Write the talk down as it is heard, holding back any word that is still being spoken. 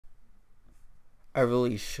I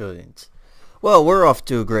really shouldn't. Well, we're off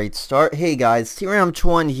to a great start. Hey guys,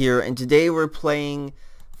 T-Ram21 here, and today we're playing,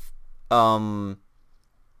 um,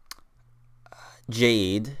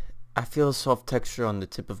 Jade. I feel a soft texture on the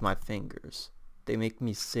tip of my fingers. They make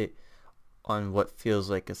me sit on what feels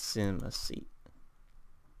like a cinema seat.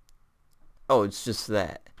 Oh, it's just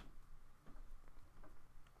that.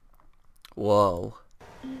 Whoa.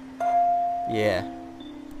 Yeah.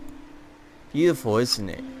 Beautiful, isn't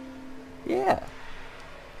it? Yeah.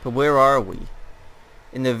 But where are we?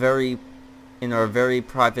 In our very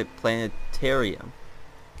private planetarium.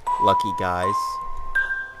 Lucky guys.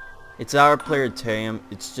 It's our planetarium.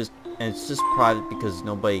 It's just private because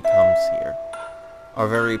nobody comes here. Our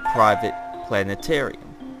very private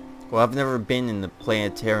planetarium. Well, I've never been in the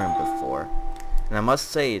planetarium before, and I must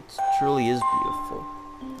say it truly is beautiful.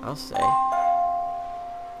 I'll say.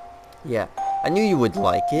 Yeah, I knew you would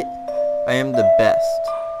like it. I am the best.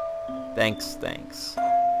 Thanks.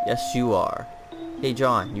 Yes, you are. Hey,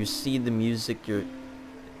 John, you see the music you're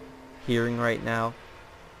hearing right now?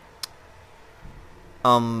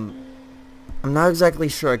 I'm not exactly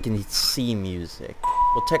sure I can see music.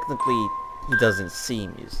 Well, technically, he doesn't see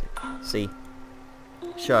music. See?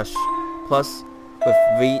 Shush. Plus, with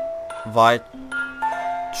vitral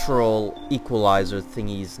equalizer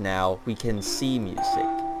thingies now, we can see music.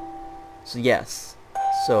 So yes,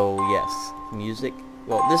 music.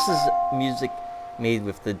 Well, this is music made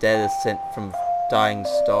with the data sent from dying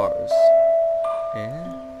stars.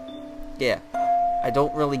 Yeah, I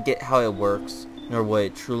don't really get how it works, nor what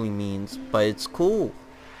it truly means, but it's cool.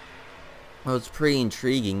 Well, it's pretty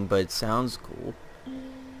intriguing, but it sounds cool.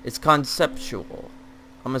 It's conceptual.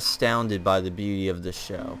 I'm astounded by the beauty of the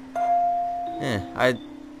show. I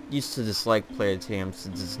used to dislike planetariums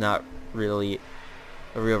since it's not really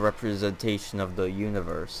a real representation of the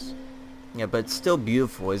universe. Yeah, but it's still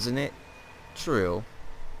beautiful, isn't it? True.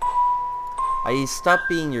 Stop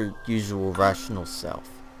being your usual rational self.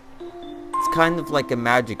 It's kind of like a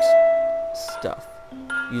magic stuff.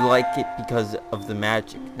 You like it because of the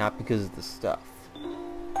magic, not because of the stuff.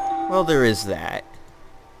 Well, there is that.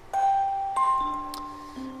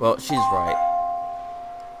 Well, she's right.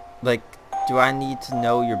 Like, do I need to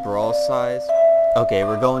know your bra size? Okay,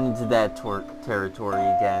 we're going into that territory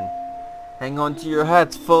again. Hang on to your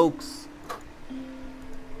hats, folks.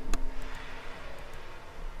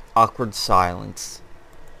 Awkward silence.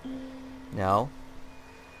 No?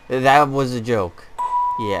 That was a joke.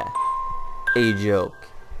 Yeah. A joke.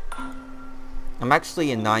 I'm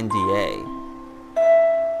actually a 90A.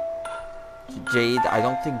 Jade, I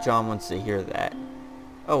don't think John wants to hear that.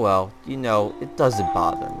 Oh well, you know, it doesn't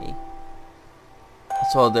bother me. I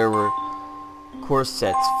saw there were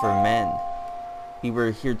corsets for men. We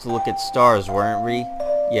were here to look at stars, weren't we?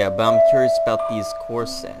 Yeah, but I'm curious about these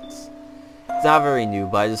corsets. It's not very new,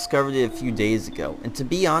 but I discovered it a few days ago, and to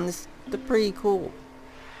be honest, they're pretty cool.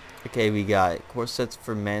 Okay, we got it. Corsets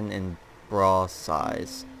for men and bra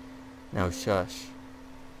size. Now shush.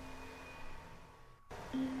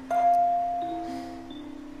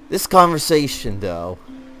 This conversation, though.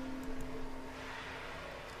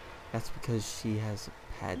 That's because she has a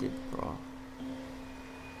padded bra.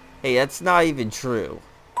 Hey, that's not even true.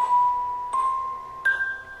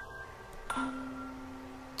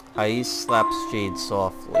 Ice slaps Jade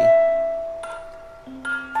softly.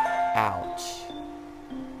 Ouch.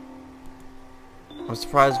 I'm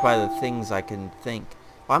surprised by the things I can think.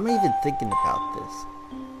 Why am I even thinking about this?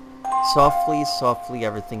 Softly,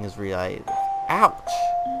 everything is relative. Ouch!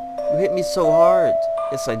 You hit me so hard.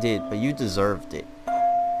 Yes, I did, but you deserved it.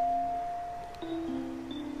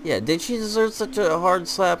 Yeah, did she deserve such a hard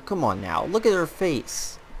slap? Come on now, look at her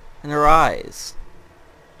face. And her eyes.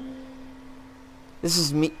 This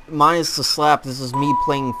is me, minus the slap, this is me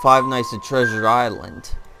playing Five Nights at Treasure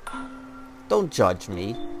Island. Don't judge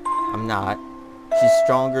me. I'm not. She's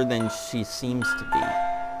stronger than she seems to be.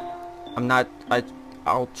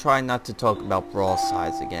 I'll try not to talk about bra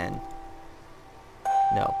size again.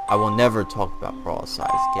 No, I will never talk about bra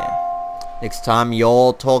size again. Next time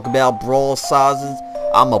y'all talk about bra sizes,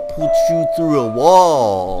 I'ma put you through a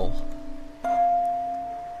wall.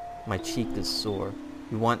 My cheek is sore.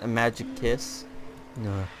 You want a magic kiss?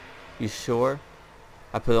 No. You sure?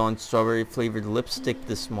 I put on strawberry flavored lipstick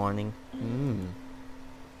this morning.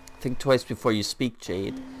 Think twice before you speak,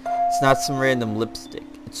 Jade. It's not some random lipstick.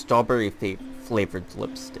 It's strawberry flavored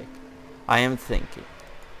lipstick. I am thinking.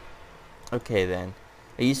 Okay then.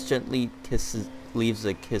 Ace gently leaves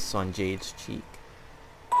a kiss on Jade's cheek.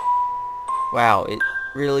 Wow, it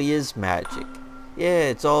really is magic. Yeah,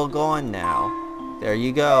 it's all gone now. There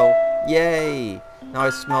you go. Yay! Now I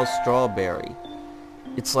smell strawberry.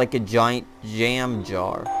 It's like a giant jam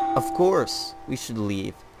jar. Of course, we should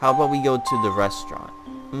leave. How about we go to the restaurant?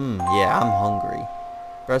 Yeah, I'm hungry.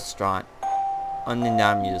 Restaurant.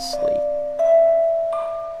 Unanimously.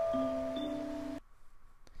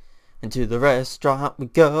 And to the restaurant we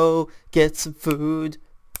go, get some food.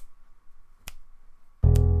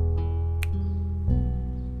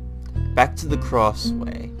 Back to the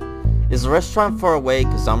crossway. Is the restaurant far away?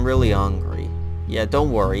 Cause I'm really hungry. Yeah,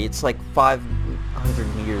 don't worry, it's like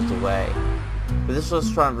 500 meters away. But this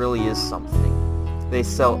restaurant really is something. They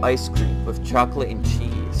sell ice cream with chocolate and cheese.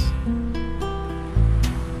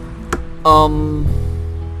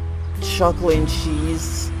 Chocolate and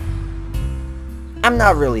cheese? I'm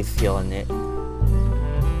not really feeling it.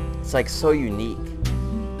 It's like so unique.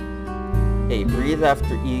 Hey, breathe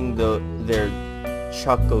after eating their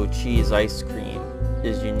choco cheese ice cream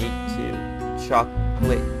is unique too.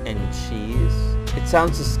 Chocolate and cheese? It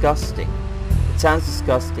sounds disgusting. It sounds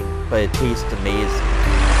disgusting, but it tastes amazing.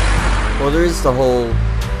 Well, there is the whole,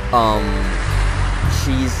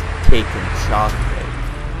 cheesecake and chocolate.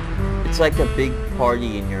 It's like a big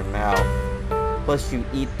party in your mouth. Plus you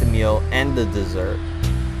eat the meal and the dessert.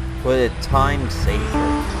 What a time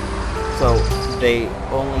saver. So, they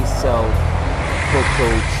only sell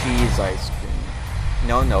cocoa cheese ice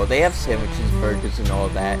cream. No, they have sandwiches, burgers, and all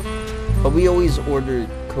that. But we always order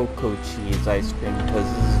cocoa cheese ice cream because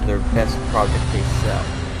this is their best product they sell.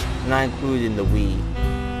 Not included in the Wii.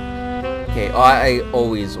 Okay, I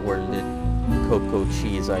always ordered cocoa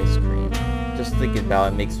cheese ice cream. Just thinking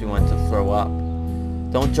about it makes me want to throw up.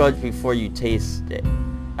 Don't judge before you taste it.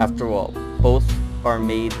 After all, both are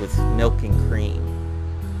made with milk and cream.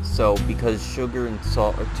 So, because sugar and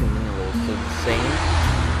salt are two minerals, they're the same?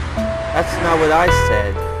 That's not what I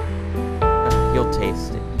said. You'll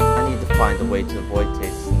taste it. I need to find a way to avoid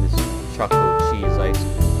tasting this chocolate cheese ice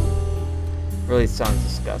cream. Really sounds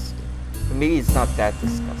disgusting. But maybe it's not that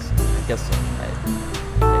disgusting. I guess I'm right.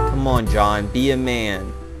 Yeah, come on, John. Be a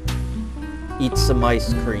man. Eat some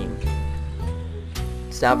ice cream.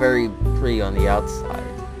 It's not very pretty on the outside,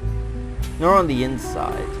 nor on the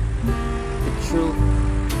inside.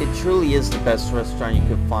 It truly is the best restaurant you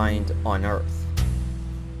could find on Earth.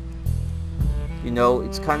 You know,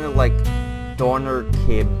 it's kind of like doner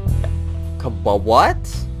kebab. What?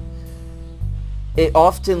 It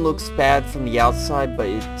often looks bad from the outside, but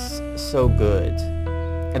it's so good.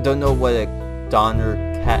 I don't know what a doner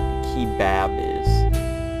kebab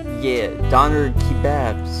is. Yeah, doner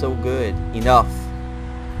kebab, so good. Enough.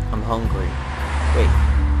 I'm hungry. Wait,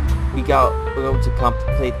 we're going to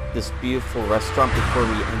contemplate this beautiful restaurant before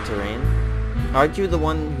we enter in? Aren't you the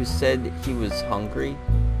one who said he was hungry?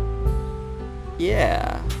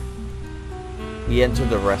 Yeah. We enter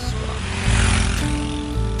the restaurant.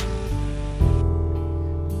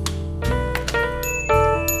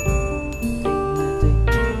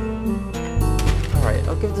 Alright,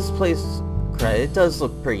 I'll give this place credit. It does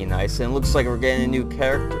look pretty nice, and it looks like we're getting a new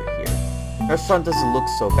character here. The restaurant doesn't look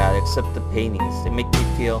so bad, except the paintings. They make me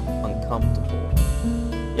feel uncomfortable.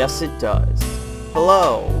 Yes, it does.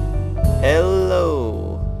 Hello.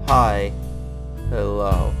 Hello. Hi.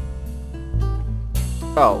 Hello.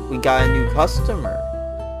 Oh, we got a new customer.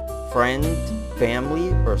 Friend, family,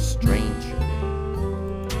 or stranger?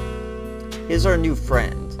 Here's our new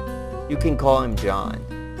friend. You can call him John.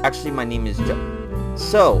 Actually, my name is John.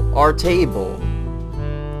 So, our table.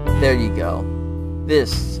 There you go.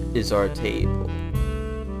 This is our table.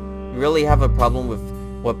 You really have a problem with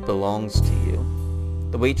what belongs to you.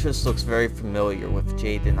 The waitress looks very familiar with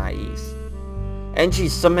Jade and Ice. And she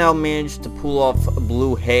somehow managed to pull off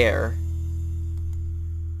blue hair.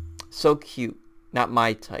 So cute. Not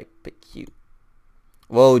my type, but cute.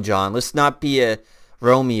 Whoa, John, let's not be a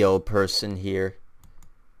Romeo person here.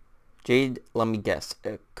 Jade, let me guess,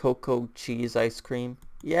 a cocoa cheese ice cream?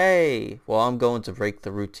 Yay! Well, I'm going to break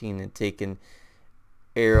the routine and take an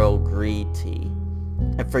Earl Grey tea.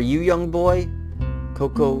 And for you, young boy,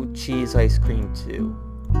 cocoa cheese ice cream too.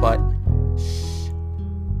 But, shh.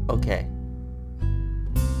 Okay.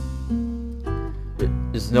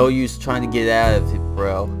 There's no use trying to get out of it,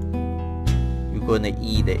 bro. You're gonna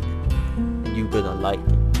eat it. And you're gonna like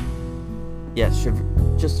it. Yes, you're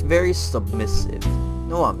just very submissive.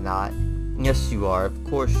 No, I'm not. Yes, you are. Of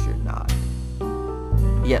course you're not.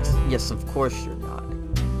 Yes, of course you're not.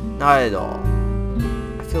 Not at all.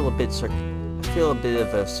 I feel a bit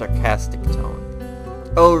of a sarcastic tone.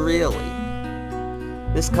 Oh, really?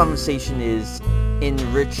 This conversation is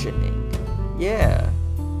enriching. Yeah.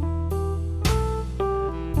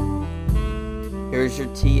 Here's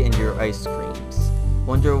your tea and your ice creams.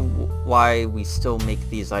 Wonder why we still make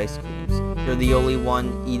these ice creams. You're the only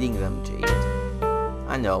one eating them, Jade.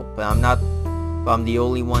 I know, but I'm the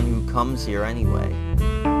only one who comes here anyway.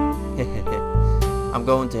 I'm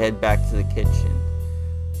going to head back to the kitchen.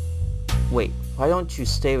 Wait, why don't you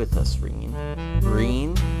stay with us, Reen?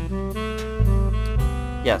 Reen?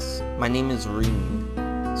 Yes, my name is Reen.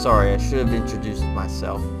 Sorry, I should have introduced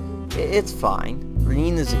myself. It's fine.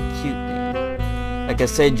 Reen is a cute name. Like I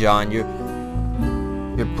said, John, you're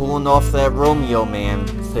pulling off that Romeo man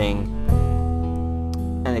thing.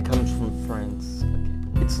 And it comes from friends.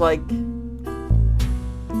 Okay. It's like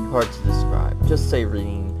hard to describe. Just say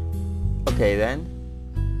Reen. Okay then.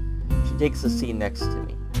 She takes a seat next to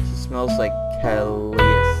me. She smells like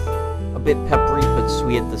Calais. A bit peppery but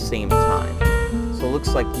sweet at the same time. So it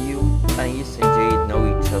looks like you, Anais, and Jade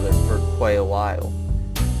know each other for quite a while.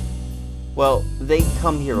 Well, they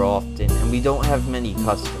come here often, and we don't have many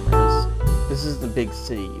customers. This is the big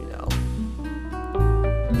city, you know.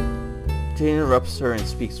 Jade interrupts her and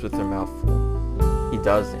speaks with her mouth full. He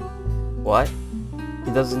doesn't. What?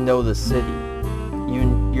 He doesn't know the city.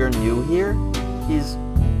 You're new here? He's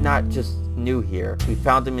not just new here. We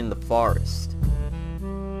found him in the forest.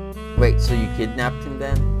 Wait, so you kidnapped him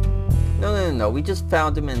then? No. We just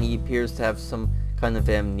found him and he appears to have some kind of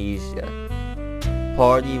amnesia.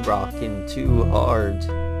 Party rockin' too hard.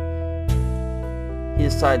 He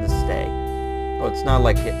decided to stay. Oh, it's not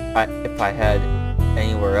like if I had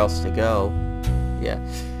anywhere else to go. Yeah.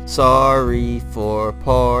 Sorry for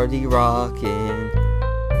party rockin'.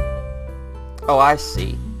 Oh, I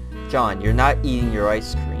see. John, you're not eating your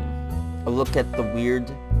ice cream. A look at the weird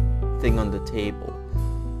thing on the table.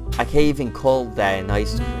 I can't even call that an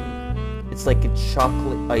ice cream. It's like a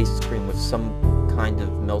chocolate ice cream with some kind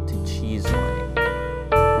of melted cheese on it.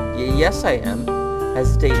 Yes, I am.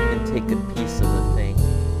 Hesitate and take a piece of the thing.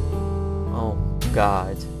 Oh,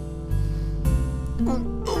 God.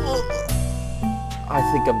 I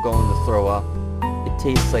think I'm going to throw up. It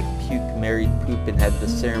tastes like puke, married poop, and had the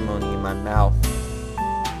ceremony in my mouth.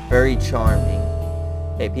 Very charming.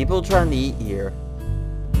 Hey, people trying to eat here.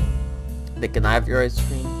 Can I have your ice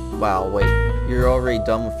cream? Wow, wait. You're already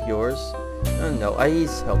done with yours? No,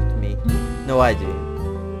 Ais helped me. No, I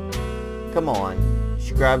didn't. Come on.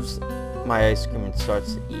 She grabs my ice cream and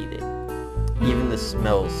starts to eat it. Even the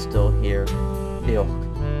smell is still here. Ew.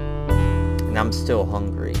 And I'm still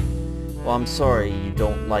hungry. Well, I'm sorry you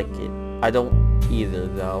don't like it. I don't either,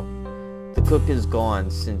 though. The cook is gone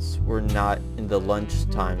since we're not in the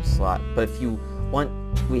lunchtime slot. But if you want,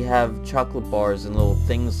 we have chocolate bars and little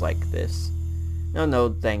things like this. No,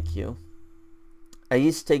 thank you.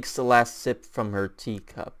 Ais takes the last sip from her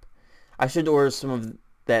teacup. I should order some of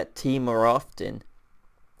that tea more often.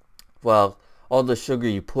 Well, all the sugar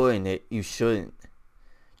you put in it, you shouldn't.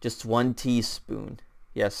 Just 1 teaspoon.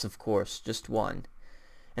 Yes, of course, just one.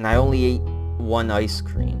 And I only ate 1 ice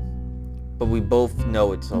cream. But we both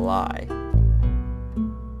know it's a lie.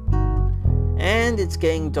 And it's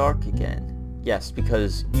getting dark again. Yes,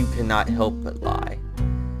 because you cannot help but lie.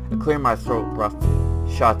 I clear my throat roughly.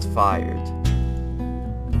 Shots fired.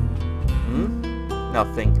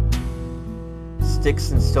 Nothing.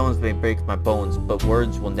 Sticks and stones may break my bones, but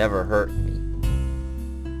words will never hurt me.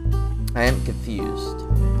 I am confused.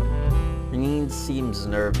 Renine seems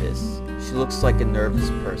nervous. She looks like a nervous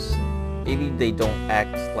person. Maybe they don't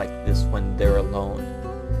act like this when they're alone.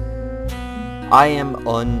 I am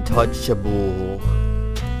untouchable.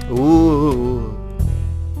 Ooh.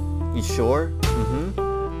 You sure?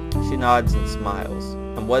 She nods and smiles.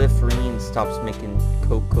 And what if Renine stops making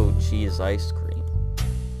cocoa cheese ice cream?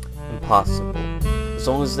 Impossible. As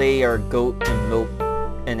long as they are goat and milk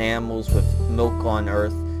and animals with milk on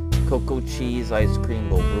earth, cocoa cheese ice cream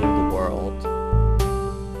will rule the world.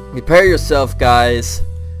 Prepare yourself, guys.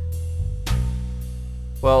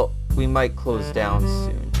 Well, we might close down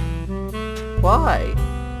soon. Why?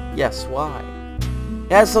 Yes, why?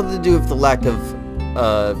 It has something to do with the lack of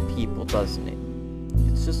people, doesn't it?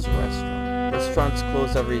 It's just a restaurant. Restaurants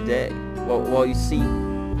close every day. Well, you see,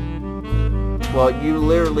 you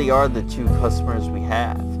literally are the 2 customers we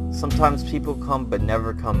have. Sometimes people come but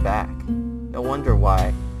never come back. No wonder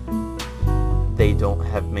why they don't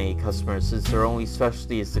have many customers, since their only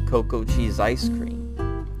specialty is the cocoa cheese ice cream.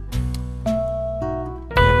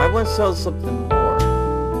 Yeah, might want to sell something more.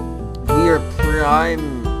 We are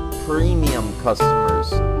premium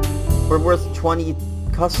customers. We're worth 20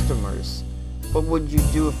 customers. What would you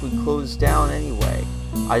do if we closed down anyway?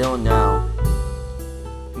 I don't know.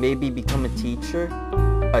 Maybe become a teacher?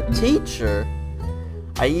 A teacher?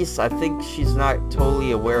 Ais, I think she's not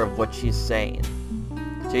totally aware of what she's saying.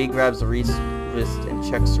 Jade grabs the wrist and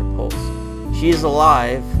checks her pulse. She is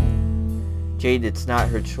alive. Jade, it's not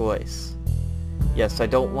her choice. Yes, I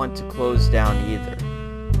don't want to close down either.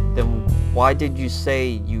 Why did you say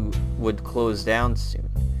you would close down soon?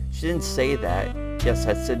 She didn't say that. Yes,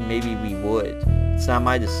 I said maybe we would. It's not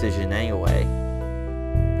my decision anyway.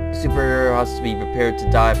 A superhero has to be prepared to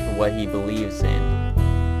die for what he believes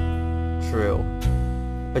in. True.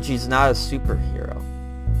 But she's not a superhero.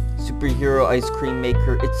 Superhero, ice cream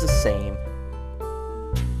maker, it's the same.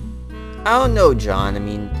 I don't know, John. I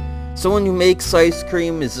mean, someone who makes ice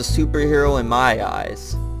cream is a superhero in my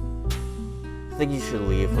eyes. I think you should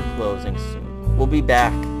leave. We're closing soon. We'll be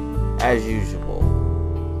back, as usual.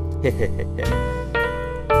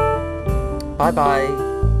 Bye-bye.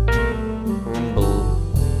 Rumble.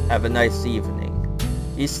 Have a nice evening.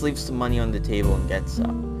 He leaves some money on the table and gets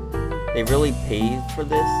up. They really paid for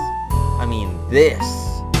this? I mean, this!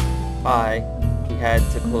 Bye. He had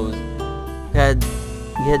to close... He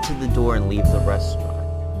head to the door and leave the restaurant.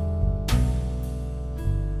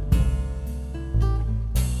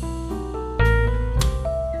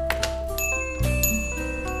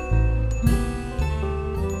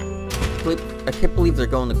 I can't believe they're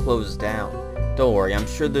going to close down. Don't worry, I'm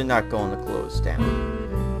sure they're not going to close down.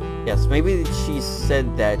 Yes, maybe she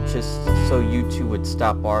said that just so you two would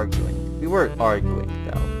stop arguing. We weren't arguing,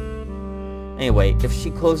 though. Anyway, if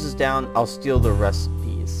she closes down, I'll steal the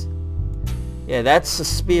recipes. Yeah, that's the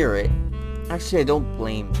spirit. Actually, I don't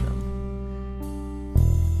blame them.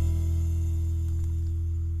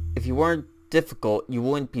 If you weren't difficult, you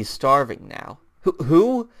wouldn't be starving now.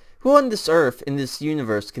 Who on this earth, in this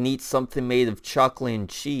universe, can eat something made of chocolate and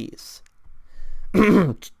cheese?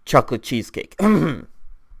 Chocolate cheesecake.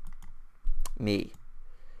 Me.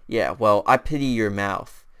 Yeah, well, I pity your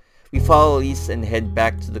mouth. We follow Lisa and head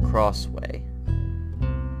back to the crossway.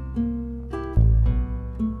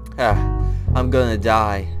 I'm gonna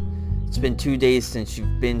die. It's been 2 days since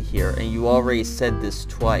you've been here, and you already said this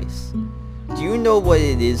twice. Do you know what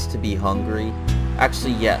it is to be hungry?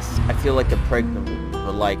 Actually, yes. I feel like a pregnant woman,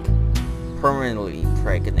 but like permanently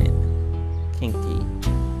pregnant. Kinky.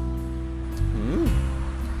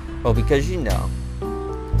 Well, because you know,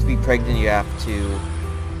 to be pregnant you have to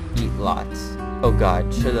eat lots. Oh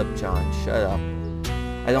god, shut up, John, shut up.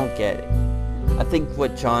 I don't get it. I think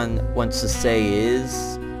what John wants to say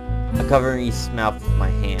is, I cover East's mouth with my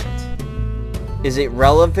hand. Is it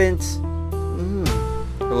relevant?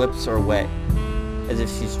 Her lips are wet, as if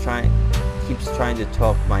she's keeps trying to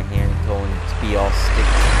talk my hand going to be all sticky.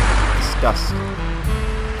 Disgusting.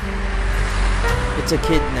 It's a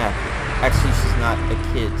kidnapping. Actually, she's not a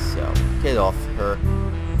kid, so get off her.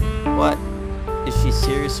 What? Is she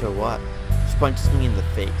serious or what? She punches me in the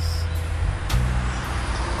face.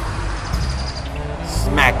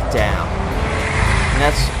 Smack down. And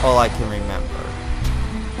that's all I can remember.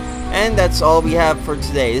 And that's all we have for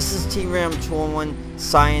today. This is TRam211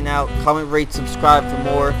 signing out. Comment, rate, subscribe for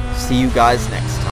more. See you guys next time.